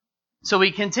So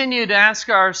we continue to ask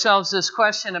ourselves this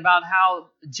question about how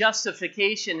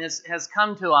justification has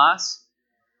come to us.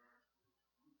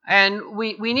 And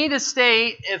we need to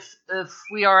state, if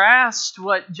we are asked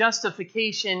what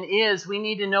justification is, we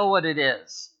need to know what it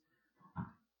is.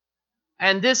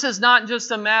 And this is not just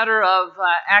a matter of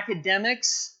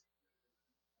academics.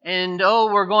 And,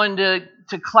 we're going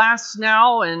to class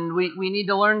now, and we need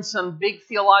to learn some big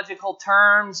theological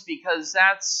terms because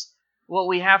that's what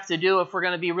we have to do if we're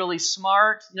going to be really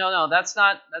smart. No, that's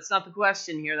not the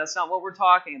question here. That's not what we're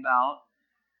talking about.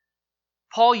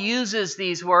 Paul uses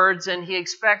these words and he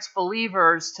expects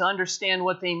believers to understand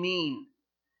what they mean.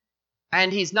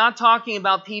 And he's not talking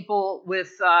about people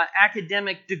with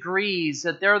academic degrees,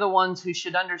 that they're the ones who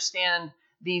should understand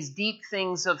these deep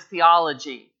things of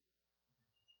theology.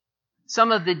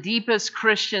 Some of the deepest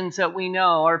Christians that we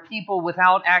know are people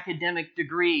without academic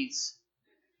degrees.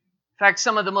 In fact,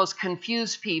 some of the most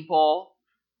confused people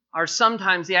are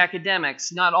sometimes the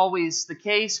academics. Not always the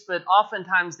case, but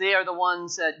oftentimes they are the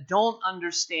ones that don't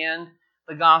understand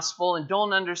the gospel and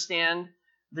don't understand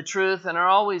the truth and are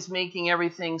always making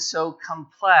everything so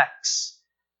complex.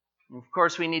 And of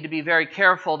course, we need to be very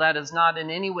careful. That is not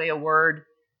in any way a word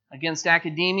against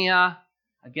academia,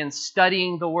 against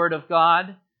studying the Word of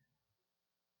God.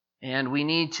 And we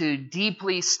need to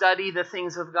deeply study the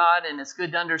things of God, and it's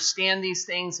good to understand these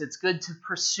things. It's good to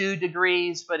pursue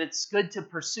degrees, but it's good to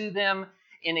pursue them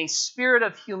in a spirit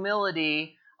of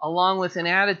humility, along with an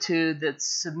attitude that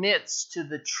submits to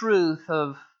the truth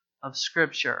of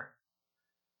Scripture.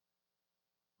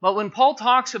 But when Paul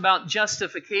talks about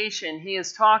justification, he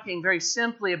is talking very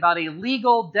simply about a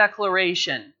legal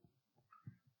declaration.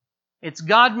 It's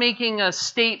God making a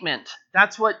statement.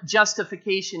 That's what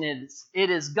justification is.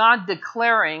 It is God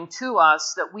declaring to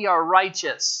us that we are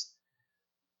righteous.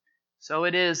 So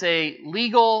it is a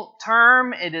legal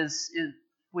term.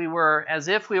 We were as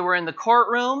if we were in the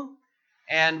courtroom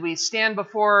and we stand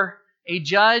before a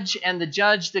judge and the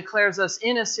judge declares us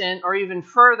innocent, or even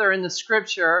further in the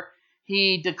Scripture,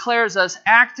 he declares us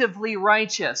actively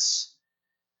righteous.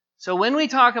 So when we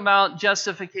talk about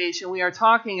justification, we are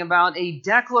talking about a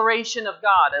declaration of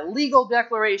God, a legal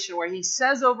declaration where He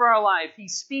says over our life, He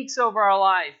speaks over our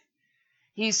life.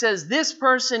 He says, this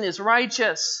person is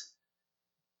righteous.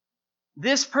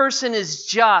 This person is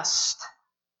just.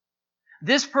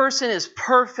 This person is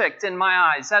perfect in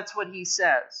my eyes. That's what He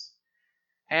says.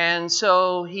 And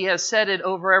so He has said it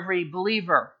over every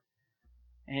believer.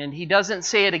 And He doesn't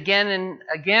say it again and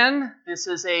again. This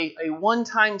is a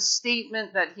one-time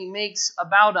statement that He makes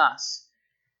about us.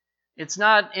 It's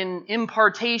not an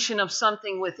impartation of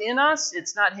something within us.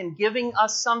 It's not Him giving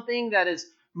us something that is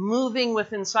moving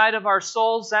within inside of our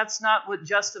souls. That's not what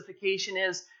justification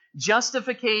is.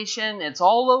 Justification, it's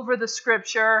all over the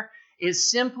Scripture,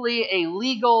 is simply a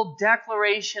legal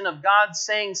declaration of God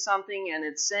saying something, and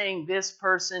it's saying this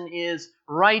person is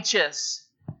righteous.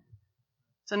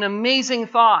 It's an amazing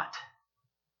thought.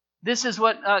 This is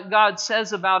what God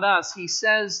says about us. He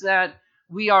says that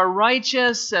we are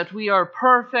righteous, that we are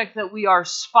perfect, that we are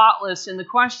spotless. And the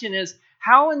question is,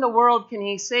 how in the world can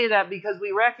He say that? Because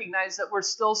we recognize that we're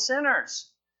still sinners.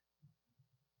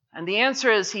 And the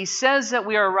answer is, He says that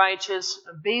we are righteous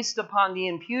based upon the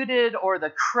imputed or the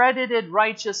credited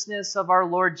righteousness of our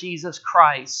Lord Jesus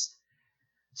Christ.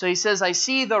 So He says, I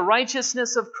see the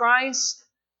righteousness of Christ.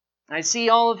 I see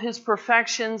all of His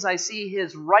perfections. I see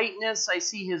His rightness. I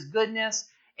see His goodness.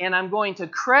 And I'm going to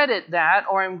credit that,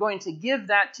 or I'm going to give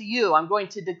that to you. I'm going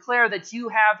to declare that you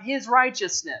have His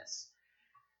righteousness.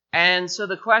 And so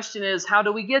the question is, how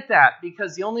do we get that?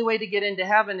 Because the only way to get into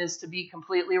heaven is to be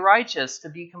completely righteous, to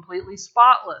be completely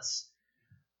spotless.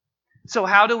 So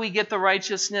how do we get the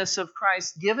righteousness of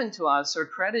Christ given to us or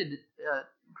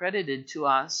credited to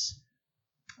us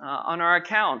on our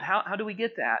account? How do we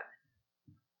get that?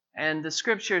 And the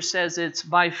Scripture says it's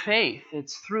by faith.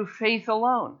 It's through faith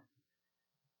alone.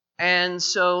 And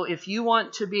so if you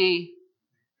want to be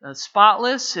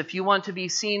spotless, if you want to be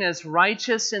seen as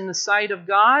righteous in the sight of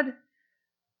God,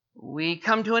 we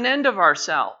come to an end of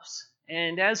ourselves.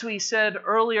 And as we said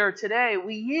earlier today,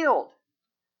 we yield.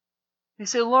 We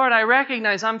say, Lord, I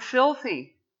recognize I'm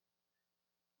filthy.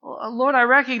 Lord, I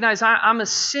recognize I'm a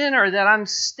sinner, that I'm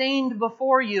stained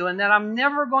before you, and that I'm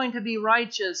never going to be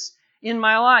righteous in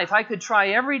my life. I could try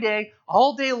every day,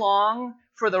 all day long,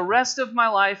 for the rest of my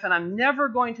life, and I'm never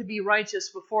going to be righteous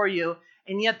before you.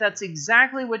 And yet that's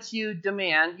exactly what you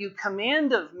demand. You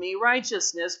command of me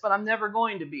righteousness, but I'm never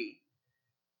going to be.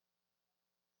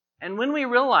 And when we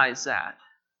realize that,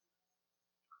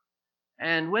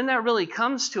 and when that really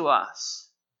comes to us,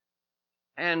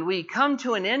 and we come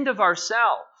to an end of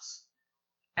ourselves,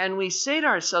 And we say to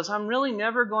ourselves, I'm really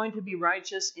never going to be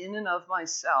righteous in and of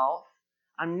myself.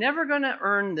 I'm never going to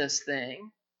earn this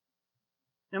thing.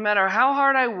 No matter how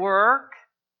hard I work.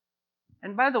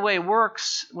 And by the way,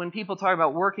 works, when people talk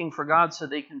about working for God so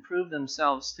they can prove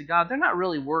themselves to God, they're not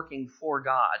really working for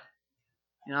God.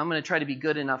 I'm going to try to be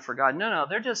good enough for God. No,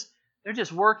 they're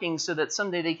just working so that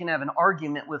someday they can have an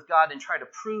argument with God and try to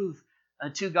prove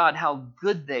to God how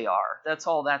good they are. That's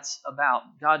all that's about.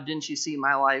 God, didn't you see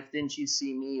my life? Didn't you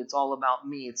see me? It's all about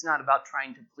me. It's not about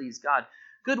trying to please God.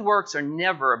 Good works are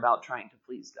never about trying to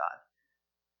please God.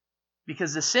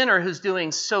 Because the sinner who's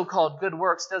doing so-called good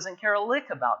works doesn't care a lick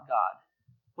about God.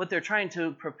 What they're trying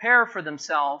to prepare for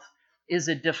themselves is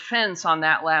a defense on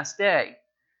that last day.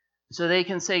 So they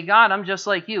can say, God, I'm just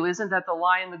like you. Isn't that the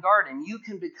lie in the garden? You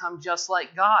can become just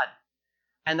like God.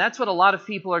 And that's what a lot of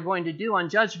people are going to do on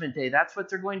Judgment Day. That's what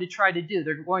they're going to try to do.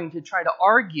 They're going to try to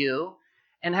argue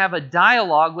and have a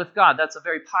dialogue with God. That's a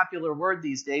very popular word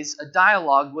these days, a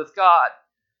dialogue with God.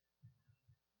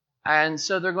 And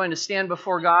so they're going to stand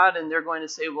before God and they're going to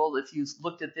say, well, if you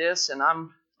looked at this and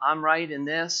I'm right in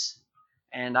this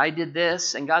and I did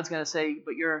this, and God's going to say,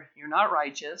 but you're not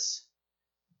righteous.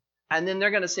 And then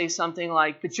they're going to say something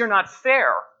like, but you're not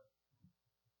fair.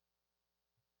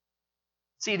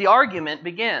 See, the argument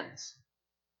begins.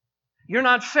 You're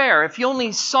not fair. If you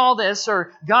only saw this,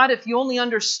 or God, if you only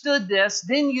understood this,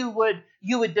 then you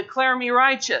would declare me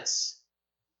righteous.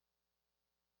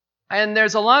 And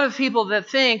there's a lot of people that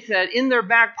think that in their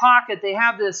back pocket they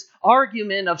have this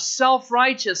argument of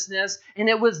self-righteousness, and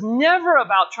it was never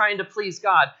about trying to please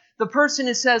God. The person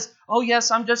who says, oh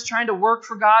yes, I'm just trying to work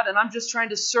for God, and I'm just trying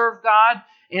to serve God,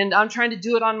 and I'm trying to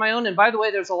do it on my own. And by the way,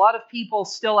 there's a lot of people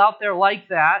still out there like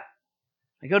that.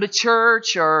 I go to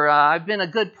church, or I've been a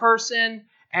good person,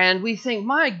 and we think,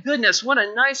 my goodness, what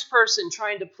a nice person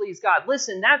trying to please God.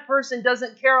 Listen, that person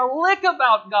doesn't care a lick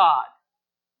about God.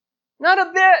 Not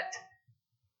a bit.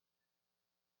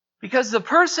 Because the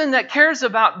person that cares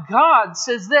about God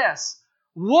says this,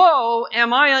 woe,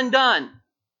 am I undone.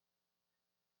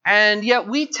 And yet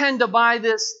we tend to buy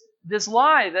this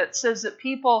lie that says that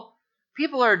people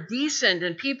are decent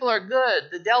and people are good.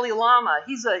 The Dalai Lama,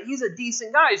 he's a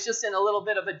decent guy. He's just in a little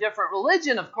bit of a different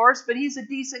religion, of course, but he's a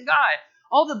decent guy.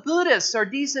 All the Buddhists are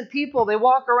decent people. They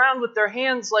walk around with their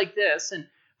hands like this. And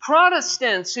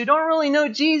Protestants who don't really know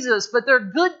Jesus, but they're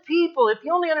good people. If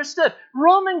you only understood.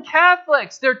 Roman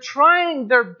Catholics, they're trying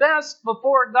their best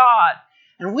before God.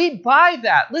 And we buy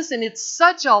that. Listen, it's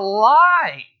such a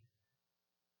lie.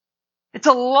 It's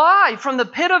a lie from the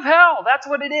pit of hell. That's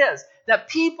what it is. That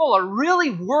people are really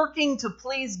working to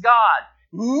please God.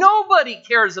 Nobody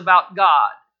cares about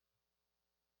God.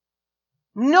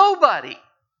 Nobody.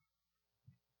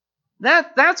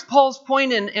 That's Paul's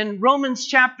point in Romans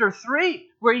chapter 3,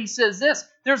 where he says this,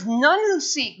 there's none who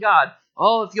seek God.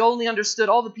 Oh, if you only understood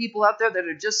all the people out there that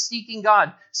are just seeking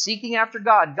God, seeking after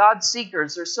God, God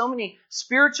seekers. There's so many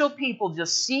spiritual people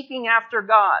just seeking after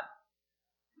God.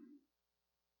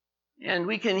 And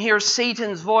we can hear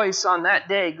Satan's voice on that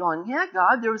day going, yeah,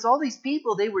 God, there was all these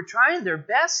people. They were trying their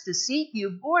best to seek you.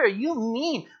 Boy, are you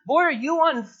mean. Boy, are you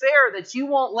unfair that you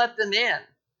won't let them in.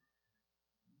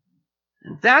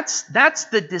 And that's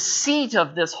the deceit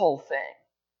of this whole thing,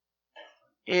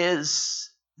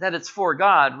 is that it's for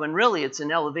God when really it's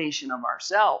an elevation of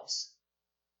ourselves.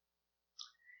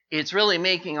 It's really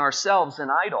making ourselves an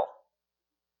idol.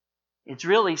 It's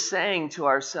really saying to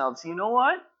ourselves, you know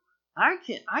what? I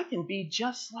can be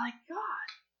just like God.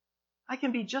 I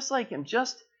can be just like Him,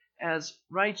 just as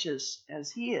righteous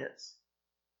as He is.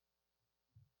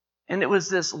 And it was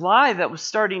this lie that was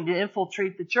starting to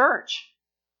infiltrate the church,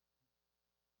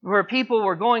 where people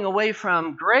were going away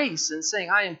from grace and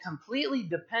saying, I am completely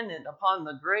dependent upon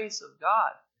the grace of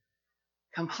God.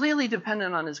 Completely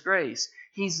dependent on His grace.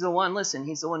 He's the one, listen,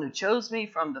 He's the one who chose me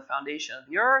from the foundation of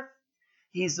the earth.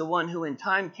 He's the one who in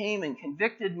time came and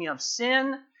convicted me of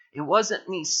sin. It wasn't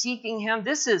me seeking Him.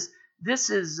 This is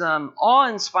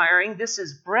awe-inspiring. This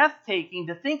is breathtaking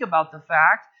to think about the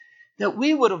fact that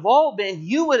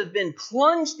you would have been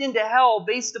plunged into hell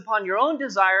based upon your own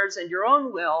desires and your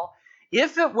own will,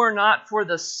 if it were not for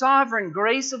the sovereign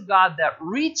grace of God that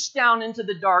reached down into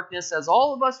the darkness as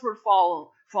all of us were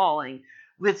falling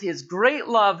with His great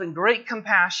love and great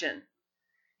compassion.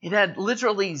 It had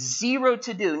literally zero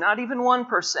to do, not even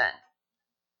 1%,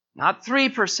 not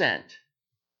 3%,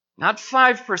 not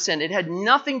 5%. It had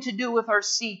nothing to do with our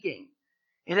seeking.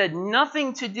 It had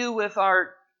nothing to do with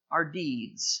our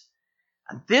deeds.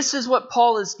 And this is what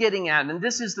Paul is getting at, and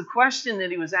this is the question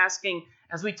that he was asking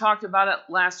as we talked about it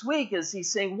last week, is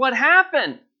he's saying, what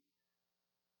happened?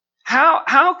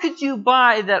 How could you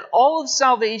buy that all of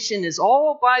salvation is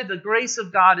all by the grace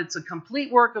of God? It's a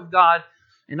complete work of God.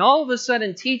 And all of a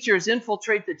sudden, teachers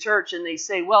infiltrate the church and they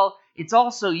say, well, it's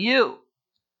also you.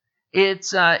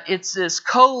 It's this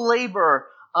co-labor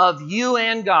of you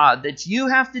and God, that you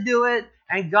have to do it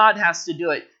and God has to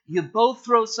do it. You both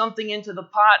throw something into the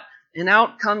pot and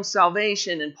out comes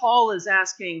salvation. And Paul is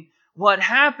asking, what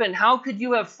happened? How could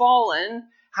you have fallen?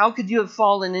 How could you have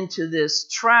fallen into this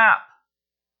trap?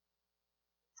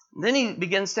 And then he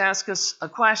begins to ask us a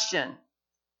question.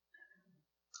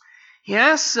 He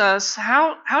asks us,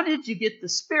 how did you get the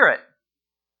Spirit?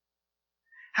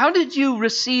 How did you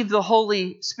receive the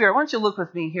Holy Spirit? Why don't you look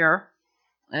with me here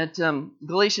at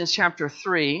Galatians chapter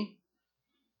 3.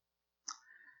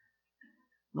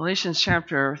 Galatians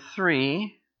chapter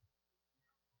 3.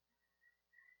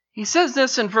 He says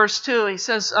this in verse 2. He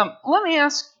says, let me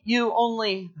ask you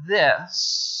only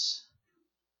this.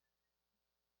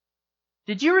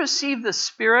 Did you receive the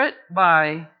Spirit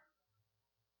by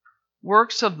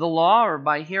works of the law or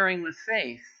by hearing with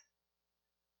faith?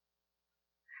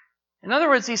 In other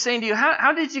words, he's saying to you,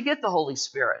 how did you get the Holy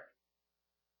Spirit?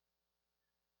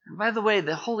 And by the way,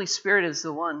 the Holy Spirit is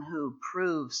the one who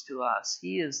proves to us.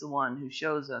 He is the one who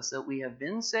shows us that we have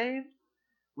been saved,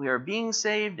 we are being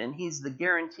saved, and he's the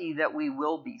guarantee that we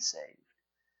will be saved.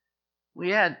 We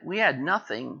had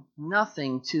nothing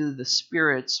to the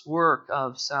Spirit's work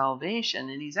of salvation.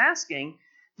 And he's asking,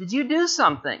 did you do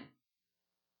something?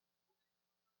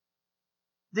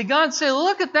 Did God say,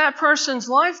 look at that person's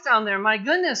life down there. My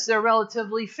goodness, they're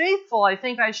relatively faithful. I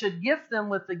think I should gift them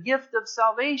with the gift of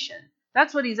salvation.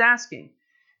 That's what he's asking.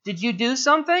 Did you do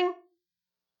something?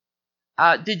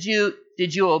 Did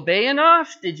you obey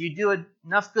enough? Did you do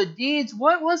enough good deeds?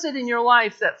 What was it in your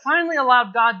life that finally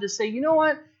allowed God to say, you know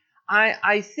what?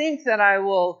 I think that I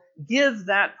will give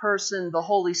that person the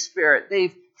Holy Spirit.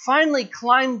 They've finally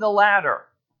climbed the ladder.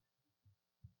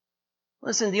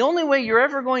 Listen, the only way you're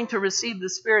ever going to receive the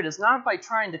Spirit is not by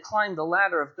trying to climb the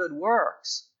ladder of good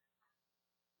works,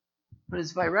 but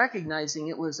it's by recognizing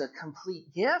it was a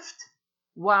complete gift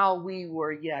while we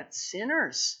were yet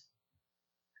sinners.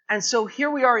 And so here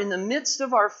we are in the midst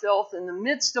of our filth, in the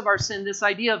midst of our sin, this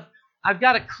idea of I've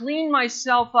got to clean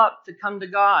myself up to come to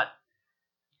God.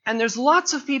 And there's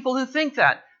lots of people who think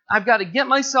that. I've got to get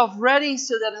myself ready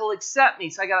so that he'll accept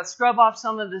me. So I got to scrub off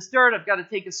some of this dirt. I've got to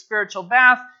take a spiritual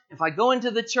bath. If I go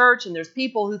into the church, and there's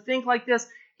people who think like this,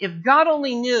 if God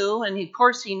only knew, and of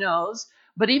course he knows,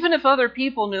 but even if other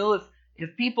people knew,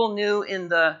 if people knew in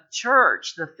the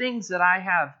church the things that I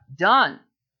have done,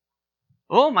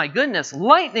 oh my goodness,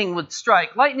 lightning would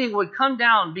strike. Lightning would come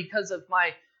down because of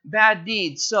my bad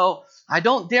deeds. So I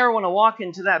don't dare want to walk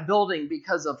into that building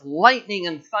because of lightning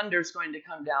and thunder is going to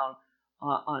come down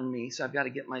on me. So I've got to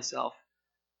get myself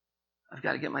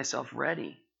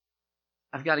ready.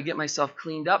 I've got to get myself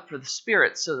cleaned up for the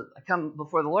Spirit. So I come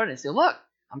before the Lord and I say, look,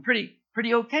 I'm pretty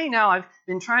okay now. I've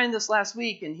been trying this last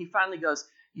week. And he finally goes,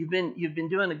 you've been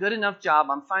doing a good enough job.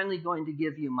 I'm finally going to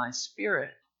give you my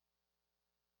Spirit.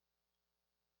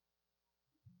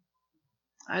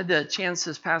 I had the chance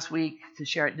this past week to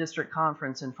share at district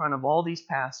conference in front of all these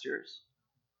pastors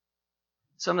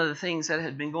some of the things that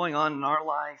had been going on in our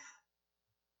life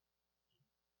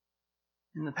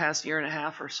in the past year and a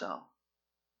half or so.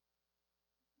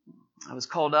 I was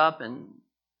called up and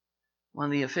one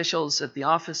of the officials at the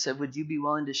office said, would you be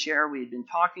willing to share? We had been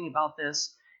talking about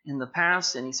this in the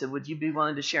past, and he said, would you be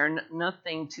willing to share?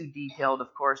 Nothing too detailed,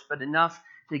 of course, but enough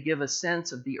to give a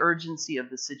sense of the urgency of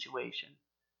the situation.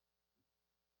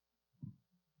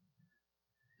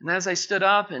 And as I stood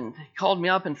up and he called me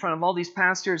up in front of all these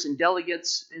pastors and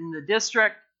delegates in the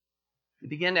district, he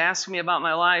began to ask me about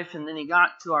my life, and then he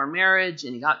got to our marriage,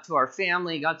 and he got to our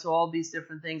family, he got to all these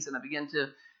different things, and I began to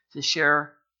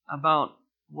share about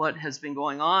what has been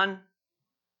going on.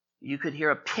 You could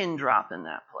hear a pin drop in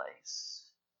that place.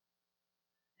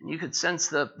 And you could sense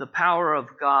the power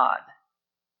of God.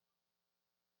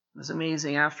 It was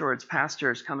amazing afterwards,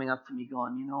 pastors coming up to me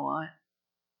going, you know what?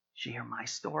 Did you hear my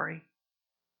story?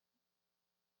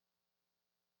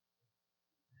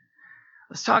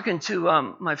 I was talking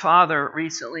to my father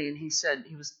recently, and he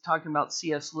was talking about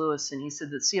C.S. Lewis, and he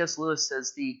said that C.S. Lewis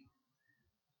says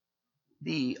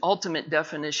the ultimate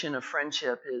definition of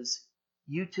friendship is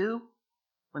you too.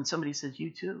 When somebody says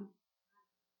you too,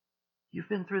 you've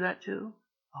been through that too.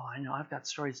 Oh, I know, I've got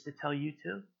stories to tell you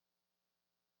too.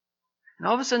 And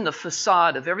all of a sudden the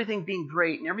facade of everything being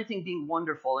great and everything being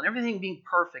wonderful and everything being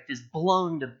perfect is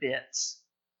blown to bits.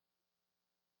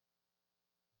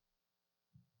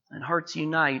 And hearts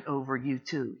unite over you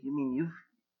too. You mean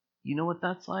you know what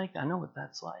that's like? I know what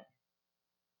that's like.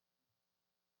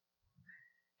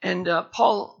 And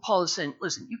Paul is saying,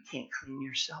 listen, you can't clean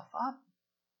yourself up.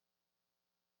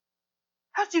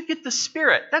 How did you get the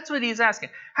Spirit? That's what he's asking.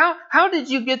 How did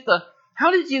you get the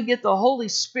Holy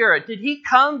Spirit? Did he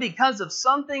come because of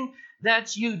something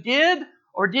that you did?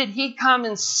 Or did he come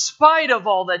in spite of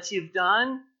all that you've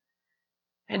done?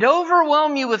 And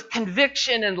overwhelm you with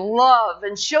conviction and love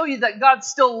and show you that God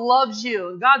still loves you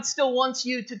and God still wants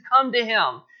you to come to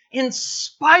him in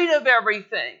spite of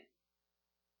everything.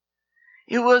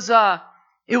 It was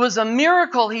a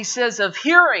miracle, he says, of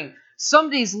hearing.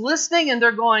 Somebody's listening and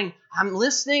they're going, I'm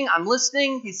listening.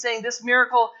 He's saying this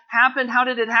miracle happened. How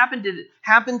did it happen? Did it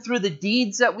happen through the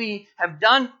deeds that we have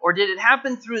done? Or did it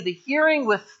happen through the hearing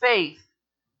with faith?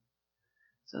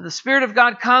 So the Spirit of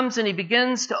God comes and he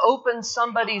begins to open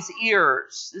somebody's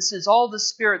ears. This is all the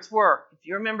Spirit's work. If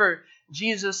you remember,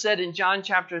 Jesus said in John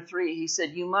chapter 3, he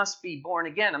said, you must be born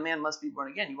again. A man must be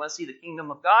born again. You want to see the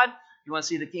kingdom of God? You want to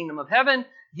see the kingdom of heaven?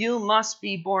 You must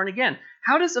be born again.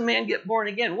 How does a man get born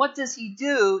again? What does he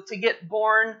do to get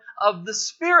born of the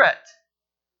Spirit?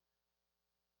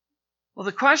 Well,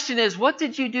 the question is, what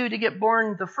did you do to get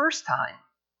born the first time?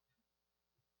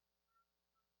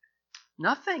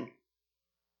 Nothing.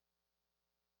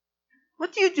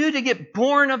 What do you do to get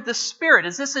born of the Spirit?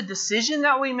 Is this a decision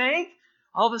that we make?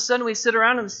 All of a sudden we sit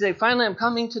around and say, finally I'm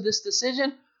coming to this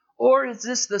decision? Or is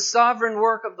this the sovereign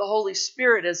work of the Holy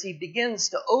Spirit as he begins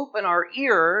to open our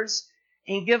ears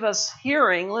and give us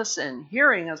hearing? Listen,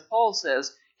 hearing, as Paul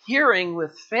says, hearing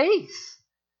with faith.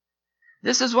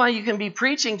 This is why you can be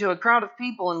preaching to a crowd of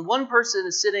people and one person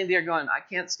is sitting there going, I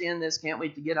can't stand this, can't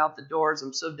wait to get out the doors,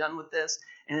 I'm so done with this.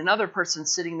 And another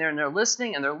person's sitting there and they're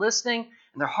listening and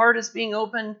their heart is being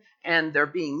opened and they're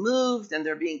being moved and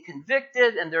they're being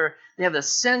convicted and they have a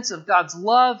sense of God's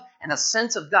love and a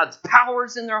sense of God's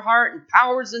powers in their heart and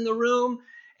powers in the room,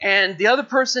 and the other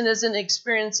person isn't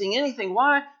experiencing anything.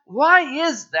 Why? Why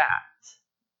is that?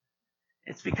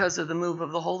 It's because of the move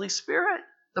of the Holy Spirit,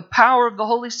 the power of the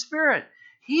Holy Spirit.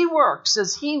 He works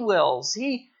as he wills.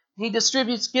 He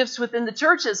distributes gifts within the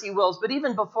church as he wills, but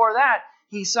even before that,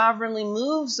 he sovereignly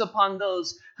moves upon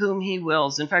those whom he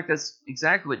wills. In fact, that's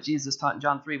exactly what Jesus taught in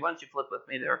John 3. Why don't you flip with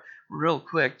me there real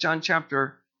quick? John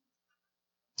chapter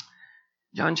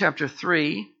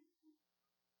 3.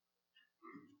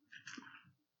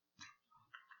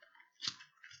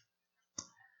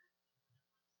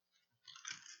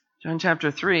 John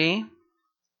chapter 3.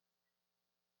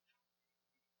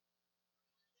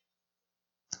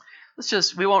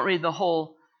 We won't read the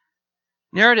whole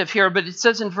narrative here, but it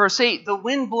says in verse 8, the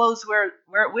wind blows where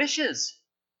it wishes.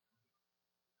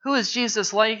 Who is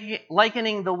Jesus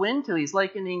likening the wind to? He's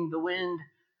likening the wind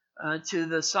to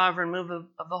the sovereign move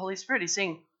of the Holy Spirit. He's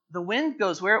saying the wind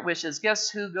goes where it wishes. Guess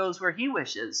who goes where he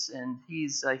wishes? And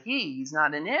he's He's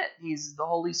not an it. He's the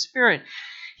Holy Spirit.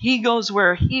 He goes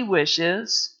where he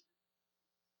wishes.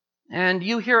 And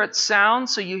you hear its sound,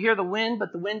 so you hear the wind,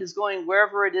 but the wind is going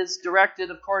wherever it is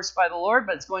directed, of course, by the Lord,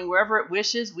 but it's going wherever it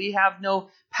wishes. We have no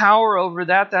power over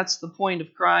that. That's the point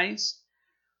of Christ.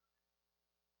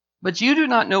 But you do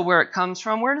not know where it comes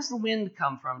from. Where does the wind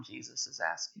come from, Jesus is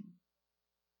asking?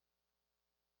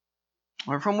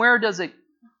 Or from where does it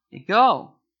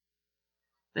go?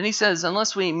 Then he says,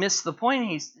 unless we miss the point,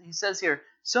 he says here,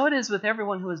 so it is with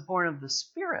everyone who is born of the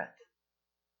Spirit.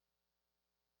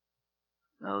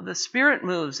 So the Spirit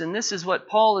moves, and this is what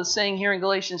Paul is saying here in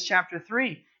Galatians chapter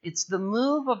 3. It's the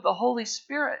move of the Holy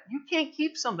Spirit. You can't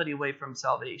keep somebody away from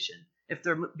salvation if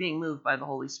they're being moved by the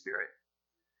Holy Spirit.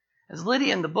 As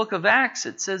Lydia in the book of Acts,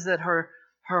 it says that her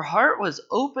heart was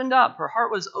opened up. Her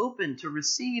heart was open to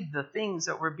receive the things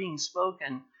that were being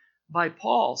spoken by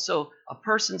Paul. So a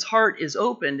person's heart is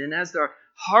opened, and as their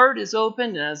heart is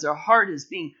opened, and as their heart is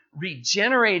being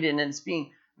regenerated, and it's being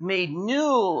made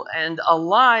new and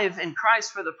alive in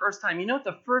Christ for the first time. You know what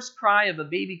the first cry of a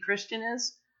baby Christian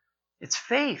is? It's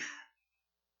faith.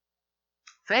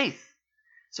 Faith.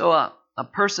 So a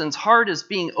person's heart is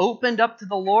being opened up to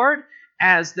the Lord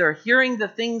as they're hearing the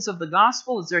things of the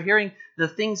gospel, as they're hearing the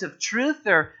things of truth.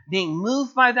 They're being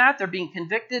moved by that. They're being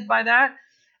convicted by that.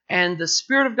 And the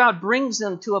Spirit of God brings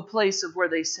them to a place of where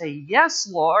they say, yes,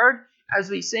 Lord, as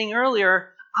we sang earlier,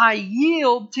 I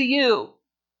yield to you.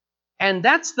 And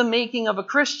that's the making of a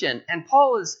Christian. And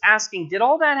Paul is asking, did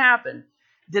all that happen?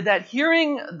 Did that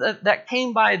hearing that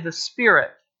came by the Spirit,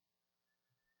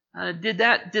 did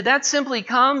that simply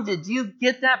come? Did you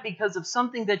get that because of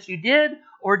something that you did?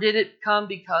 Or did it come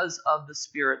because of the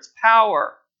Spirit's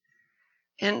power?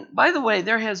 And by the way,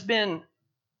 there has been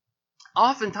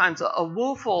oftentimes a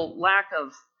woeful lack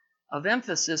of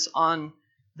emphasis on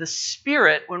the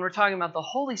Spirit when we're talking about the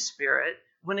Holy Spirit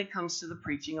when it comes to the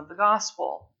preaching of the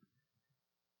gospel.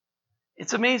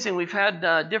 It's amazing. We've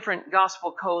had different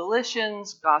gospel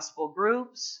coalitions, gospel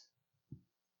groups.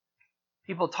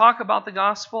 People talk about the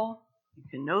gospel. You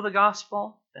can know the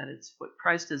gospel, that it's what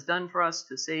Christ has done for us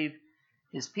to save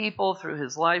his people through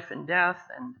his life and death.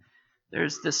 And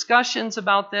there's discussions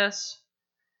about this.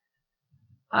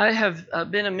 I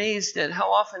have been amazed at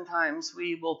how oftentimes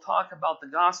we will talk about the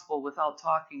gospel without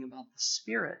talking about the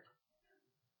Spirit,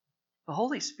 the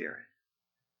Holy Spirit.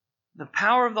 The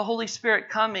power of the Holy Spirit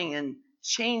coming and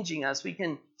changing us. We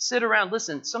can sit around,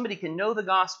 listen, somebody can know the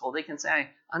gospel. They can say, I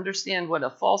understand what a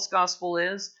false gospel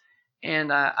is,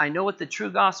 and I know what the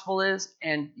true gospel is,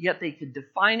 and yet they can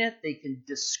define it, they can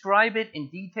describe it in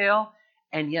detail,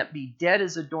 and yet be dead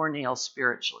as a doornail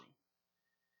spiritually.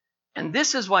 And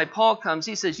this is why Paul comes.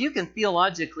 He says, you can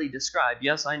theologically describe.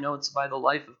 Yes, I know it's by the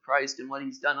life of Christ and what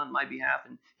he's done on my behalf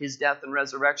and his death and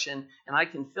resurrection. And I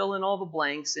can fill in all the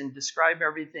blanks and describe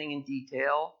everything in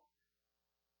detail.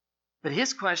 But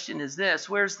his question is this: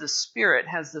 where's the Spirit?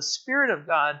 Has the Spirit of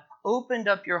God opened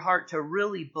up your heart to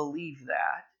really believe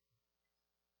that?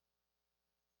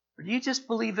 Or do you just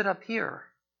believe it up here?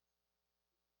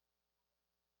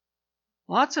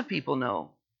 Lots of people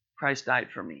know Christ died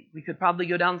for me. We could probably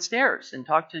go downstairs and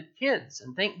talk to kids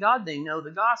and thank God they know the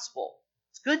gospel.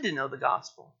 It's good to know the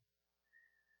gospel.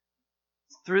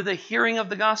 It's through the hearing of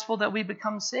the gospel that we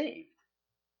become saved.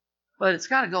 But it's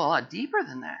got to go a lot deeper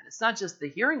than that. It's not just the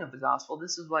hearing of the gospel.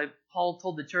 This is why Paul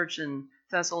told the church in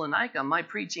Thessalonica, my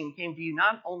preaching came to you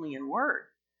not only in word,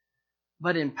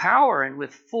 but in power and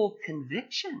with full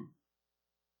conviction.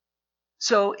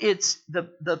 So it's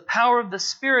the power of the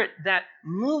Spirit that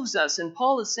moves us. And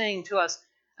Paul is saying to us,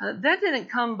 that didn't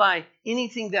come by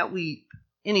anything that we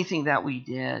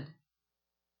did.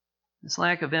 This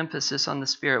lack of emphasis on the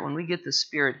Spirit. When we get the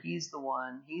Spirit, He's the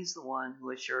one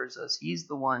who assures us. He's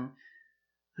the one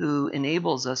who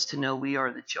enables us to know we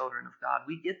are the children of God.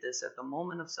 We get this at the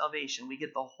moment of salvation. We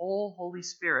get the whole Holy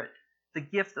Spirit, the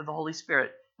gift of the Holy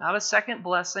Spirit. Not a second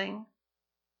blessing,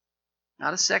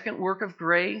 not a second work of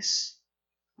grace.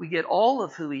 We get all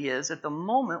of who He is at the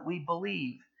moment we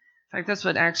believe. In fact, that's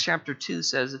what Acts chapter 2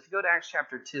 says. If you go to Acts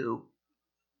chapter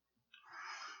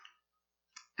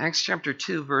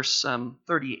 2, verse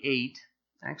 38.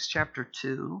 Acts chapter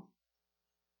 2.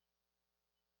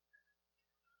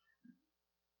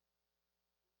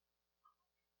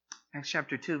 Acts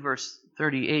chapter 2, verse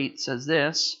 38 says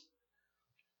this.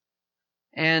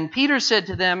 And Peter said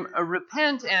to them,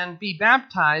 repent and be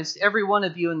baptized, every one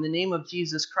of you, in the name of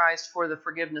Jesus Christ for the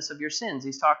forgiveness of your sins.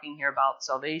 He's talking here about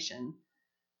salvation.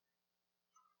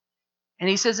 And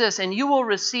he says this, and you will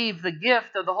receive the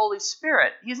gift of the Holy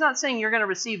Spirit. He's not saying you're going to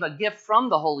receive a gift from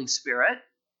the Holy Spirit,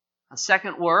 a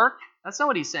second work. That's not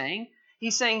what he's saying.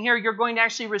 He's saying here you're going to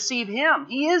actually receive Him.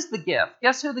 He is the gift.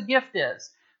 Guess who the gift is?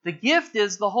 The gift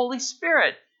is the Holy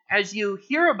Spirit. As you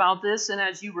hear about this and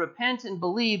as you repent and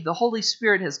believe the Holy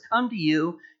Spirit has come to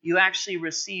you, you actually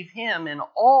receive Him in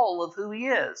all of who He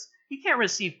is. You can't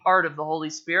receive part of the Holy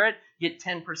Spirit, get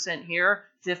 10% here,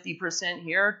 50%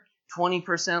 here,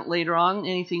 20% later on,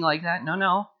 anything like that.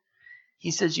 No.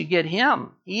 He says you get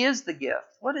Him. He is the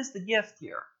gift. What is the gift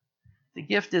here? The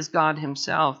gift is God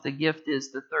Himself. The gift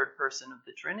is the third person of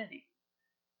the Trinity.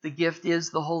 The gift is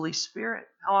the Holy Spirit.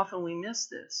 How often we miss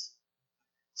this.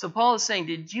 So Paul is saying,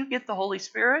 did you get the Holy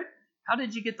Spirit? How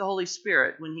did you get the Holy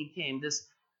Spirit when He came?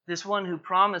 This one who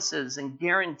promises and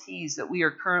guarantees that we are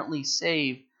currently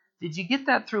saved. Did you get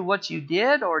that through what you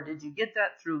did, or did you get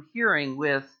that through hearing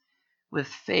with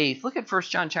faith? Look at 1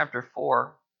 John chapter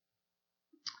 4.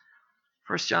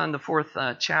 1 John, the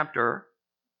 4th chapter.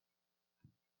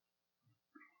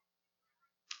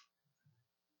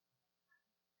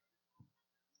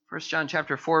 1 John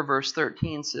chapter 4, verse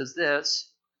 13 says this.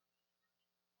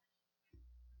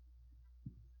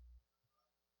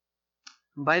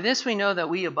 By this we know that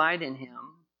we abide in Him,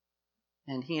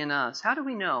 and He in us. How do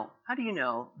we know? How do you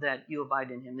know that you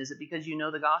abide in Him? Is it because you know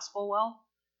the gospel well?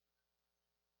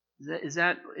 Is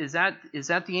that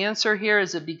the answer here?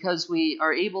 Is it because we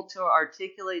are able to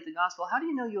articulate the gospel? How do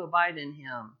you know you abide in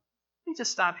Him? Let me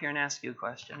just stop here and ask you a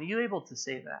question. Are you able to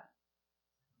say that?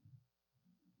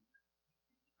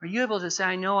 Are you able to say,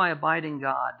 I know I abide in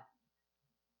God,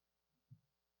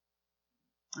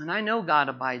 and I know God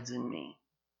abides in me?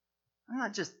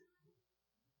 I'm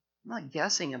not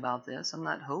guessing about this. I'm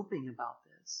not hoping about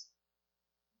this.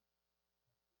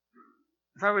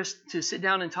 If I was to sit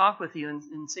down and talk with you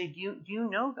and say, do you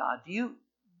know God? Do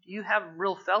you have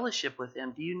real fellowship with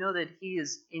Him? Do you know that He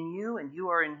is in you and you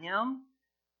are in Him?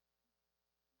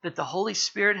 That the Holy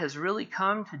Spirit has really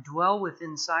come to dwell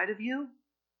within inside of you?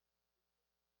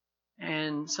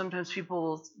 And sometimes people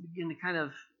will begin to kind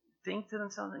of think to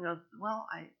themselves and go, well,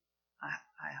 I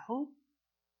hope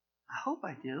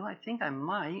I do. I think I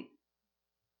might.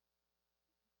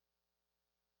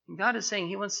 And God is saying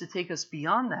he wants to take us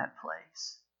beyond that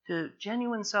place to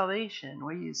genuine salvation,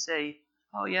 where you say,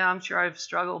 oh yeah, I'm sure I've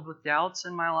struggled with doubts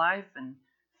in my life and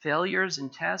failures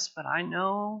and tests, but I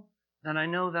know that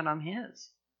I'm his.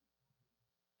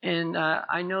 And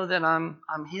I know that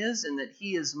I'm his, and that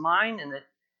he is mine, and that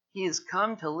he has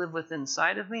come to live within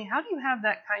inside of me. How do you have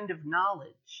that kind of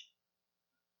knowledge?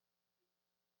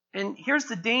 And here's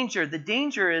the danger. The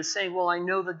danger is saying, well, I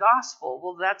know the gospel.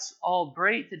 Well, that's all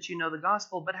great that you know the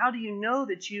gospel, but how do you know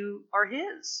that you are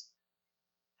his?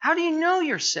 How do you know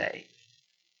you're saved?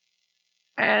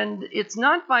 And it's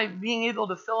not by being able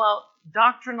to fill out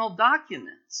doctrinal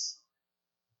documents.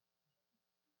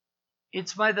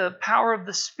 It's by the power of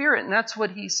the Spirit, and that's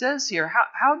what he says here.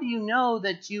 How do you know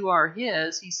that you are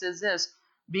his? He says this,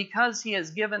 because he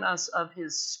has given us of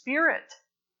his Spirit.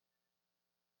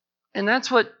 And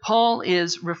that's what Paul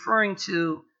is referring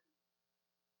to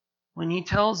when he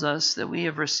tells us that we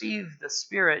have received the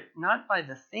Spirit not by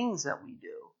the things that we do,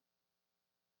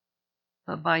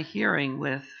 but by hearing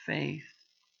with faith.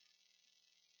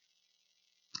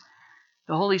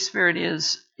 The Holy Spirit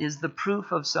is the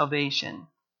proof of salvation.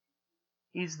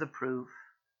 He's the proof.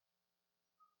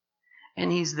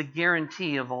 And he's the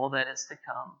guarantee of all that is to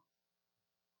come.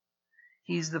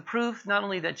 He's the proof not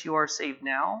only that you are saved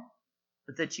now,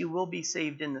 but that you will be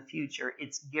saved in the future.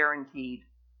 It's guaranteed.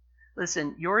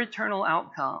 Listen, your eternal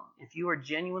outcome, if you are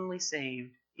genuinely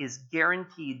saved, is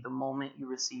guaranteed the moment you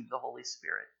receive the Holy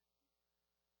Spirit.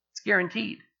 It's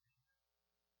guaranteed.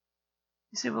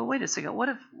 You say, well, wait a second. What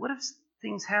if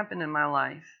things happen in my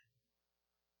life?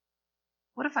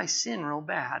 What if I sin real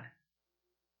bad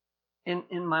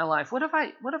in my life? What if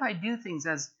I do things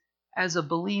as a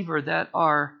believer that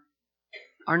are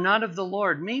not of the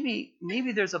Lord? Maybe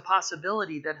there's a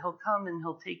possibility that he'll come and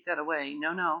he'll take that away.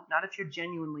 No, not if you're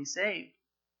genuinely saved.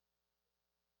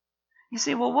 You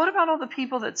say, well, what about all the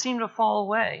people that seem to fall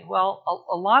away? Well,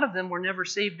 a lot of them were never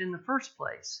saved in the first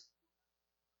place.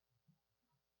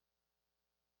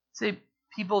 Say,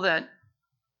 people that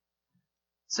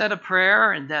said a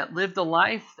prayer and that lived a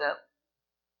life that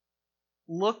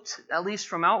looked, at least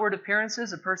from outward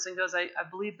appearances, a person goes, I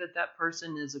believe that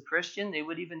person is a Christian. They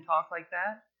would even talk like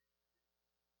that.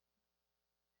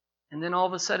 And then all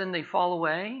of a sudden they fall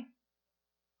away.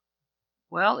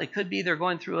 Well, it could be they're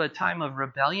going through a time of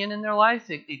rebellion in their life.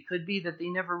 It could be that they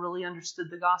never really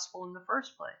understood the gospel in the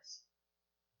first place.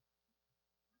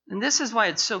 And this is why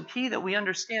it's so key that we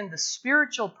understand the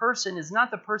spiritual person is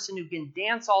not the person who can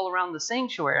dance all around the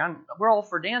sanctuary. We're all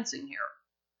for dancing here.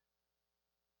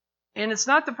 And it's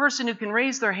not the person who can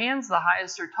raise their hands the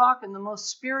highest or talk in the most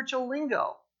spiritual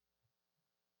lingo.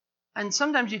 And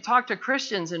sometimes you talk to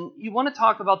Christians and you want to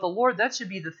talk about the Lord. That should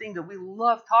be the thing that we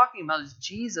love talking about, is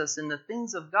Jesus and the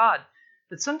things of God.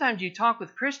 But sometimes you talk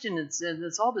with Christians and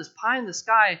it's all this pie in the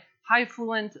sky,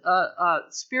 highfalutin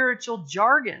spiritual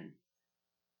jargon.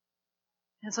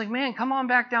 And it's like, man, come on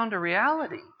back down to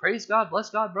reality. Praise God, bless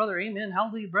God, brother, amen,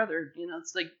 hallelujah, brother. You know,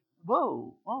 it's like,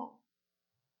 whoa.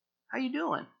 How you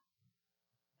doing?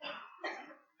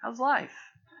 How's life?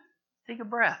 Take a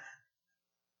breath.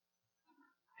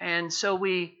 And so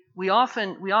we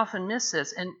often miss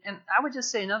this. And I would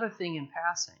just say another thing in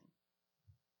passing.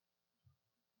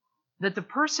 That the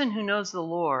person who knows the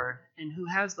Lord and who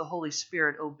has the Holy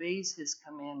Spirit obeys his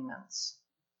commandments.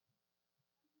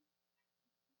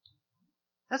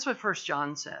 That's what 1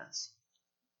 John says.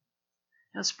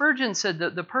 Now, Spurgeon said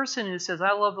that the person who says,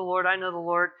 I love the Lord, I know the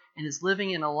Lord, and is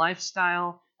living in a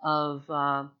lifestyle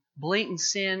of blatant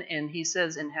sin, and he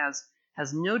says, and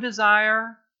has no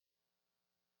desire,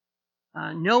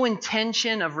 no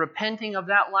intention of repenting of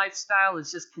that lifestyle, is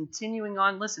just continuing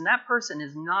on. Listen, that person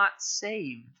is not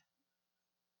saved.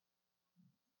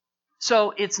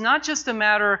 So it's not just a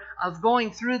matter of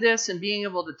going through this and being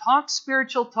able to talk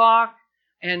spiritual talk,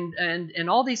 and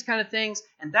all these kind of things.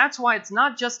 And that's why it's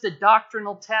not just a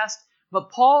doctrinal test, but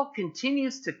Paul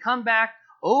continues to come back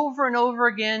over and over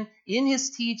again in his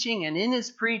teaching and in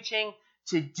his preaching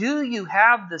to, do you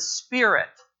have the Spirit?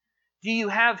 Do you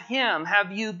have him?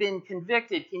 Have you been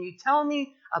convicted? Can you tell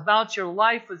me about your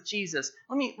life with Jesus?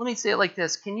 Let me say it like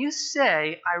this. Can you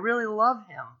say, I really love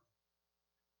him?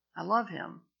 I love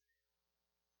him.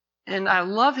 And I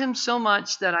love him so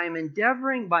much that I'm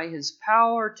endeavoring by his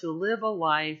power to live a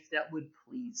life that would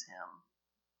please him.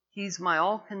 He's my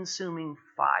all-consuming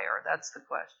fire. That's the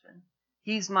question.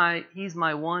 He's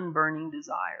my one burning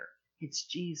desire. It's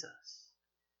Jesus.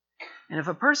 And if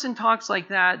a person talks like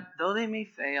that, though they may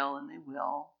fail, and they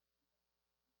will,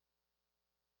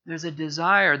 There's a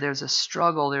desire, there's a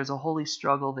struggle, there's a holy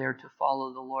struggle there to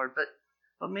follow the Lord.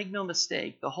 But make no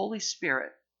mistake, the Holy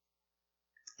Spirit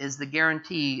is the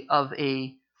guarantee of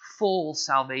a full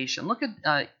salvation. Look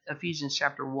at Ephesians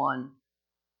chapter 1.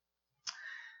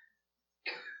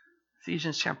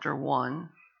 Ephesians chapter 1.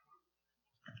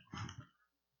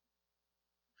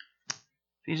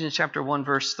 Ephesians chapter 1,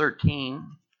 verse 13.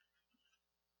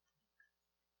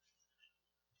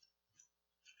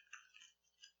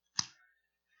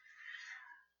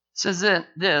 Says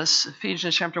this,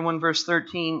 Ephesians chapter 1, verse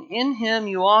 13, in him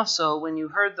you also, when you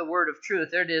heard the word of truth,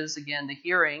 there it is again, the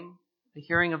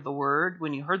hearing of the word,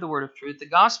 when you heard the word of truth, the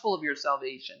gospel of your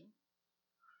salvation,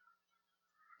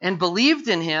 and believed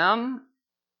in him,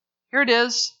 here it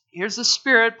is, here's the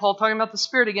Spirit, Paul talking about the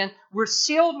Spirit again, we're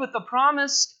sealed with the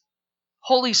promised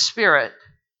Holy Spirit,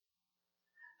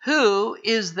 who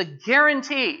is the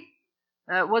guarantee.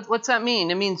 What's that mean?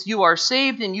 It means you are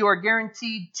saved and you are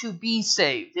guaranteed to be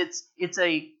saved. It's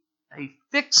a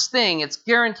fixed thing. It's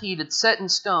guaranteed. It's set in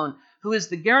stone. Who is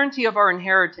the guarantee of our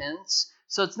inheritance.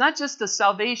 So it's not just a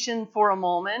salvation for a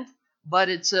moment, but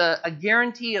it's a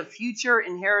guarantee of future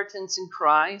inheritance in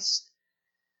Christ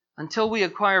until we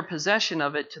acquire possession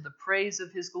of it to the praise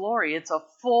of his glory. It's a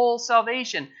full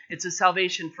salvation. It's a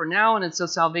salvation for now, and it's a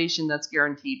salvation that's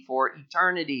guaranteed for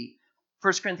eternity.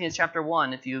 1 Corinthians chapter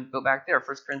 1, if you go back there,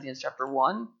 1 Corinthians chapter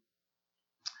 1,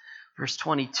 verse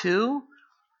 22.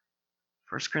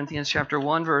 1 Corinthians chapter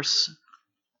 1, verse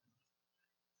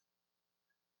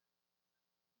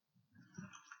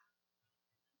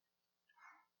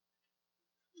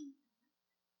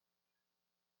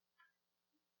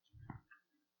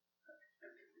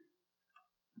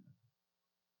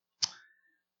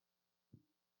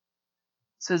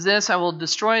says this, I will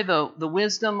destroy the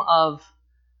wisdom of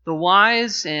the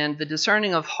wise and the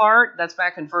discerning of heart. That's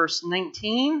back in verse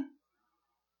 19.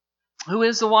 Who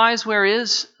is the wise? Where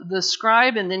is the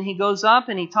scribe? And then he goes up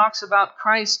and he talks about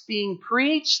Christ being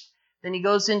preached. Then he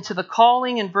goes into the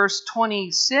calling in verse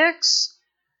 26.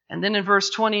 And then in verse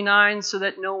 29, so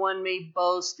that no one may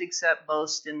boast except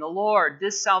boast in the Lord.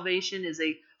 This salvation is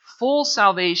a full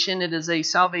salvation. It is a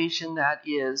salvation that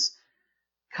is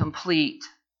complete.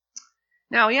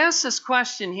 Now, he asks this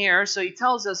question here, so he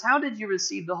tells us, how did you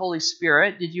receive the Holy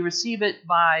Spirit? Did you receive it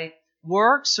by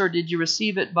works, or did you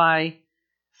receive it by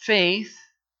faith?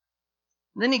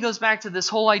 And then he goes back to this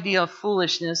whole idea of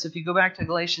foolishness. If you go back to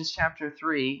Galatians chapter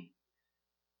 3,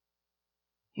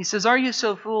 he says, are you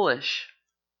so foolish?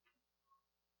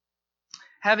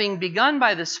 Having begun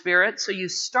by the Spirit, so you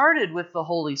started with the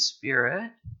Holy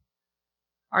Spirit,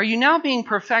 are you now being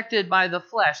perfected by the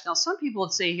flesh? Now, some people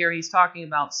would say here he's talking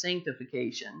about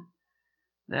sanctification,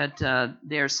 that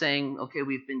they're saying, okay,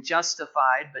 we've been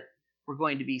justified, but we're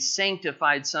going to be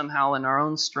sanctified somehow in our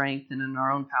own strength and in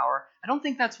our own power. I don't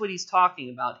think that's what he's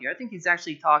talking about here. I think he's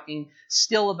actually talking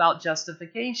still about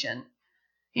justification.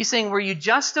 He's saying, were you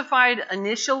justified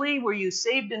initially? Were you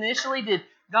saved initially? Did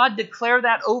God declare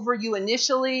that over you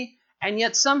initially? And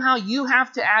yet somehow you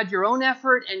have to add your own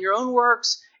effort and your own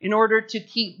works in order to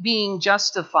keep being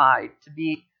justified, to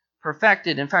be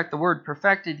perfected. In fact, the word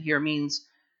perfected here means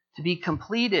to be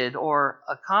completed or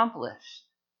accomplished.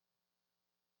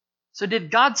 So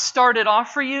did God start it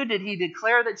off for you? Did he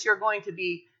declare that you're going to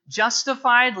be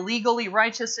justified, legally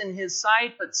righteous in his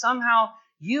sight, but somehow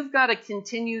you've got to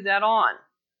continue that on?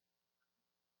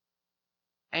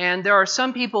 And there are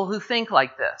some people who think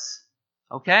like this.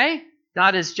 Okay?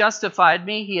 God has justified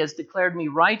me. He has declared me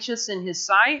righteous in his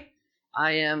sight.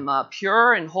 I am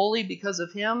pure and holy because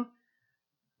of him.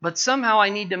 But somehow I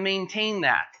need to maintain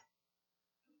that.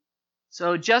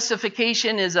 So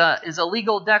justification is a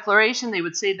legal declaration. They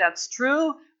would say that's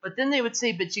true. But then they would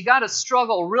say, but you got to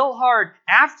struggle real hard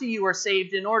after you are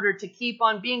saved in order to keep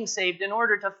on being saved, in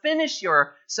order to finish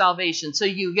your salvation. So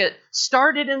you get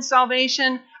started in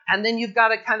salvation, and then you've got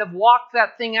to kind of walk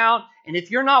that thing out. And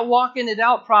if you're not walking it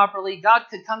out properly, God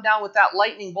could come down with that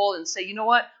lightning bolt and say, you know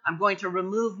what? I'm going to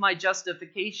remove my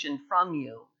justification from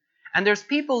you. And there's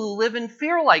people who live in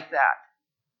fear like that.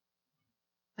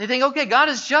 They think, okay, God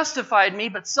has justified me,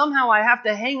 but somehow I have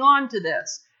to hang on to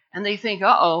this. And they think,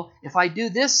 if I do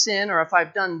this sin or if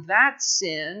I've done that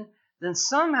sin, then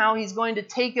somehow he's going to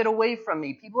take it away from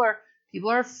me. People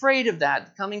are afraid of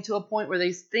that, coming to a point where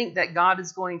they think that God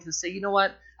is going to say, you know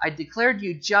what? I declared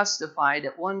you justified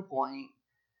at one point,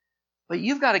 but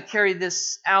you've got to carry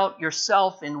this out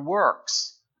yourself in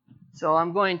works. So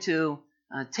I'm going to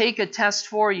take a test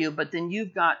for you, but then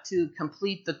you've got to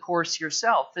complete the course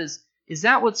yourself. Is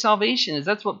that what salvation is?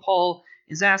 That's what Paul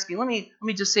is asking. Let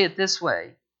me just say it this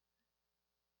way.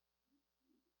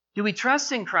 Do we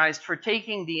trust in Christ for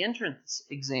taking the entrance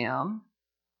exam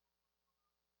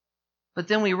But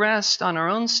then we rest on our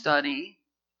own study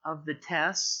of the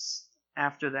tests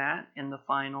after that and the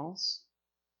finals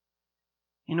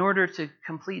in order to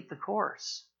complete the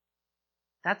course.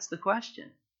 That's the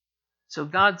question. So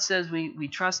God says we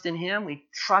trust in Him, we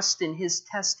trust in His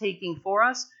test taking for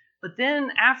us, but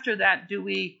then after that, do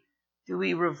we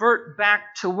revert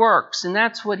back to works? And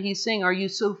that's what He's saying. Are you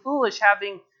so foolish,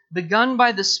 having begun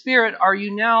by the Spirit, are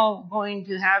you now going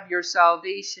to have your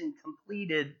salvation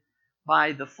completed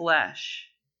by the flesh?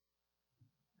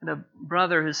 And a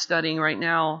brother who's studying right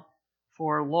now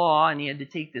for law, and he had to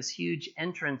take this huge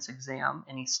entrance exam,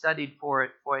 and he studied for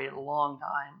it for a long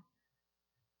time.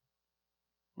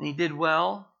 And he did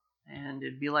well, and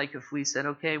it'd be like if we said,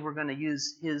 okay, we're going to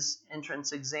use his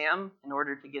entrance exam in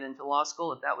order to get into law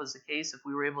school. If that was the case, if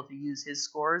we were able to use his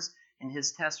scores and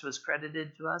his test was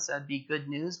credited to us, that'd be good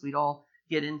news. We'd all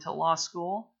get into law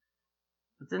school.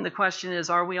 But then the question is,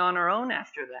 are we on our own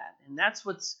after that? And that's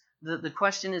what's the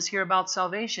question is here about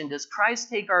salvation. Does Christ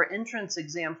take our entrance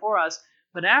exam for us?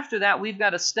 But after that, we've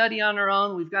got to study on our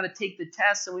own. We've got to take the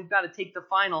tests, and we've got to take the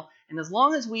final. And as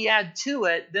long as we add to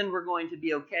it, then we're going to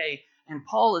be okay. And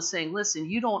Paul is saying, listen,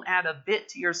 you don't add a bit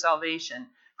to your salvation.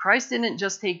 Christ didn't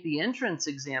just take the entrance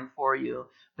exam for you,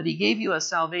 but He gave you a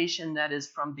salvation that is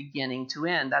from beginning to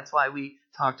end. That's why we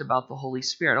talked about the Holy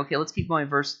Spirit. Okay, let's keep going.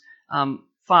 Verse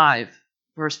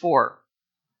 4.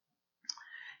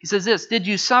 He says this, did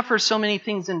you suffer so many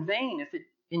things in vain, if it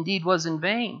indeed was in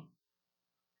vain?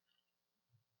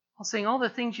 Paul's saying all the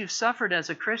things you've suffered as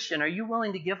a Christian, are you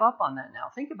willing to give up on that now?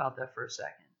 Think about that for a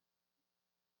second.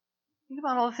 Think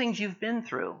about all the things you've been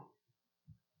through.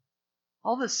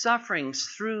 All the sufferings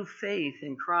through faith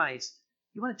in Christ.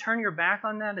 You want to turn your back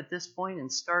on that at this point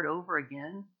and start over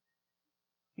again? Can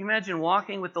you imagine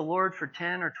walking with the Lord for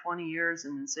 10 or 20 years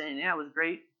and then saying, yeah, it was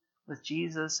great with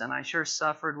Jesus, and I sure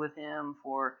suffered with Him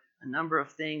for a number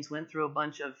of things, went through a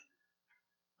bunch of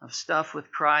stuff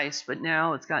with Christ, but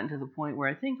now it's gotten to the point where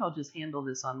I think I'll just handle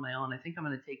this on my own. I think I'm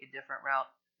going to take a different route.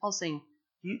 Paul's saying,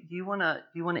 do you want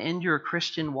to end your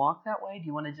Christian walk that way? Do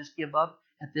you want to just give up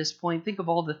at this point? Think of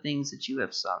all the things that you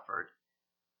have suffered.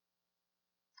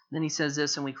 Then he says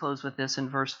this, and we close with this in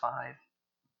verse 5.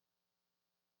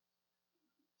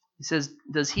 He says,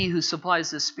 does He who supplies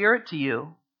the Spirit to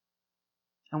you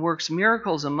and works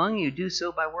miracles among you do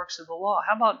so by works of the law?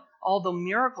 How about all the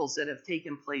miracles that have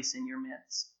taken place in your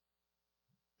midst?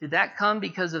 Did that come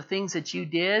because of things that you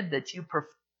did, that you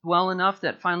performed well enough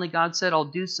that finally God said, I'll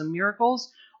do some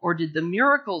miracles? Or did the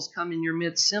miracles come in your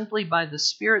midst simply by the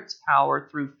Spirit's power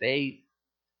through faith?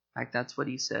 In fact, that's what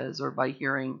he says, or by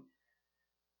hearing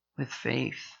with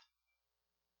faith.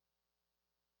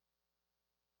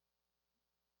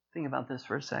 Think about this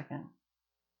for a second.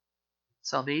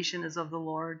 Salvation is of the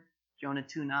Lord, Jonah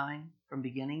 2:9, from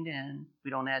beginning to end.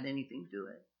 We don't add anything to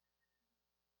it.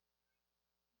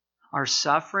 Our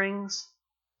sufferings,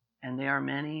 and they are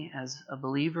many as a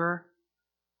believer,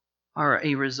 are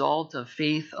a result of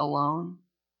faith alone.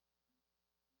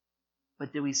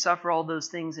 But did we suffer all those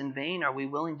things in vain? Are we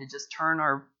willing to just turn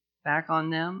our back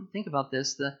on them? Think about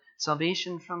this. The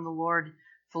salvation from the Lord,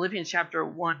 Philippians chapter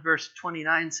 1, verse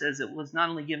 29 says it was not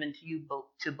only given to you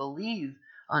to believe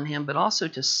on Him, but also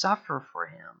to suffer for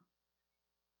Him.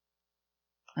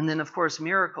 And then, of course,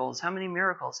 miracles. How many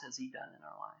miracles has He done in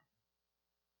our life?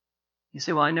 You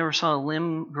say, well, I never saw a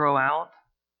limb grow out.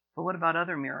 But what about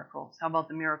other miracles? How about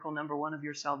the miracle number 1 of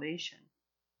your salvation?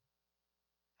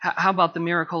 How about the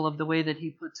miracle of the way that He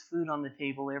puts food on the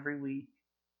table every week?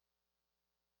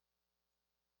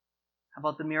 How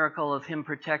about the miracle of Him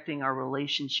protecting our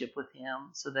relationship with Him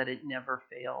so that it never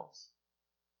fails?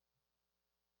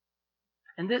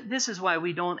 And this is why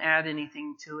we don't add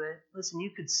anything to it. Listen, you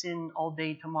could sin all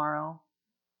day tomorrow,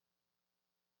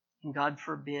 and God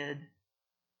forbid,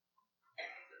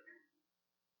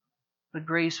 but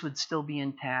grace would still be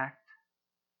intact.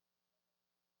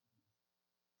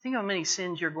 Think how many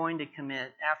sins you're going to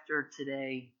commit after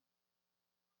today.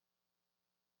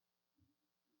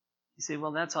 You say,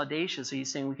 well, that's audacious. Are you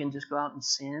saying we can just go out and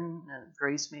sin and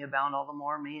grace may abound all the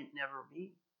more? May it never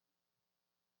be.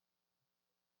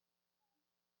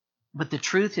 But the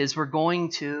truth is we're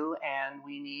going to, and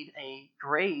we need a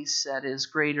grace that is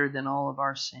greater than all of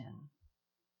our sin.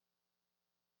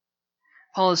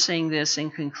 Paul is saying this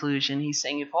in conclusion. He's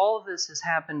saying if all of this has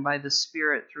happened by the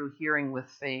Spirit through hearing with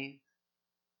faith,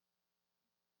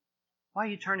 why are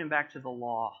you turning back to the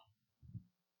law?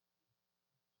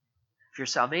 If your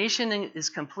salvation is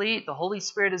complete, the Holy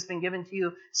Spirit has been given to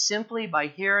you simply by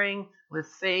hearing with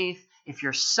faith. If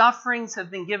your sufferings have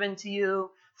been given to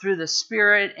you through the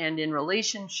Spirit and in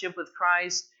relationship with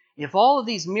Christ, If all of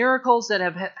these miracles that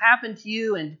have happened to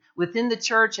you and within the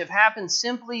church have happened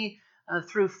simply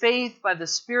through faith by the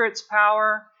Spirit's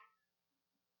power,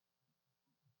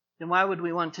 then why would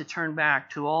we want to turn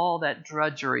back to all that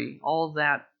drudgery, all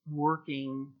that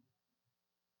working,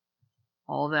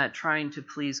 all that trying to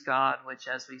please God, which,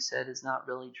 as we said, is not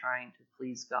really trying to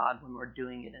please God when we're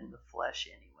doing it in the flesh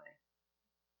anyway?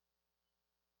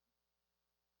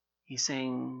 He's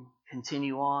saying,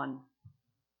 continue on,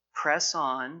 press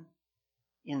on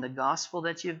in the gospel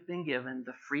that you've been given,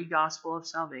 the free gospel of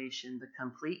salvation, the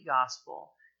complete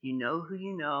gospel. You know who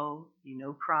you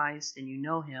know Christ, and you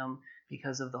know him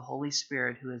because of the Holy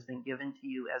Spirit who has been given to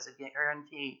you as a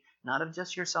guarantee, not of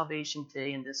just your salvation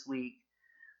today and this week,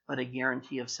 but a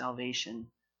guarantee of salvation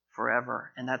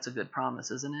forever. And that's a good promise,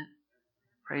 isn't it?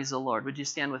 Praise the Lord. Would you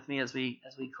stand with me as we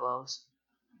close?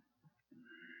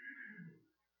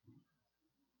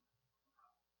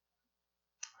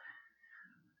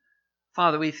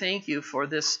 Father, we thank you for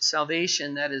this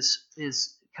salvation that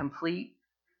is complete.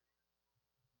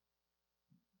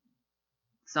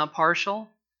 It's not partial.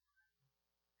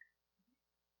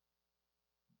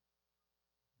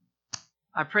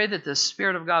 I pray that the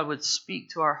Spirit of God would speak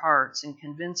to our hearts and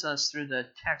convince us through the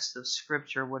text of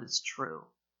Scripture what is true.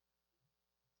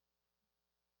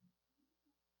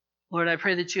 Lord, I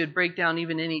pray that you would break down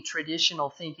even any traditional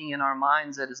thinking in our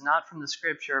minds that is not from the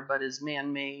Scripture but is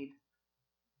man-made.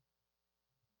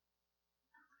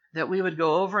 That we would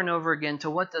go over and over again to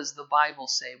what does the Bible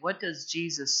say? What does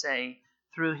Jesus say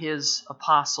through his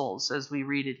apostles as we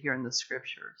read it here in the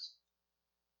Scriptures?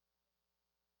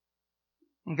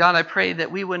 And God, I pray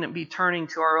that we wouldn't be turning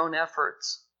to our own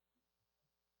efforts,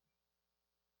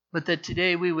 but that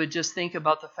today we would just think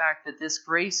about the fact that this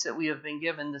grace that we have been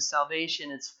given, the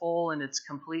salvation, it's full and it's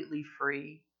completely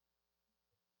free.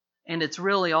 And it's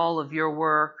really all of your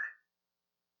work.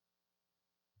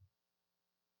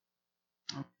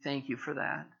 Thank you for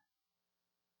that.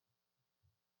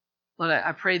 Lord,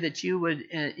 I pray that you would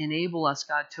enable us,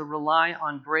 God, to rely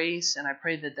on grace, and I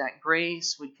pray that that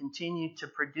grace would continue to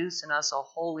produce in us a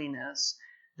holiness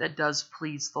that does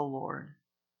please the Lord.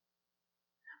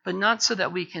 But not so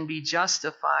that we can be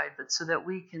justified, but so that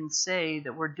we can say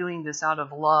that we're doing this out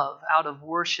of love, out of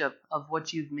worship of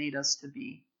what you've made us to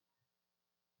be.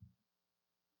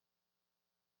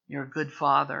 You're a good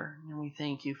Father, and we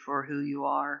thank you for who you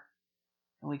are.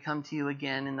 And we come to you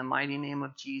again in the mighty name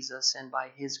of Jesus and by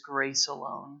his grace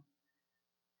alone.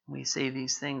 We say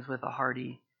these things with a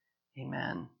hearty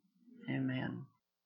amen. Amen.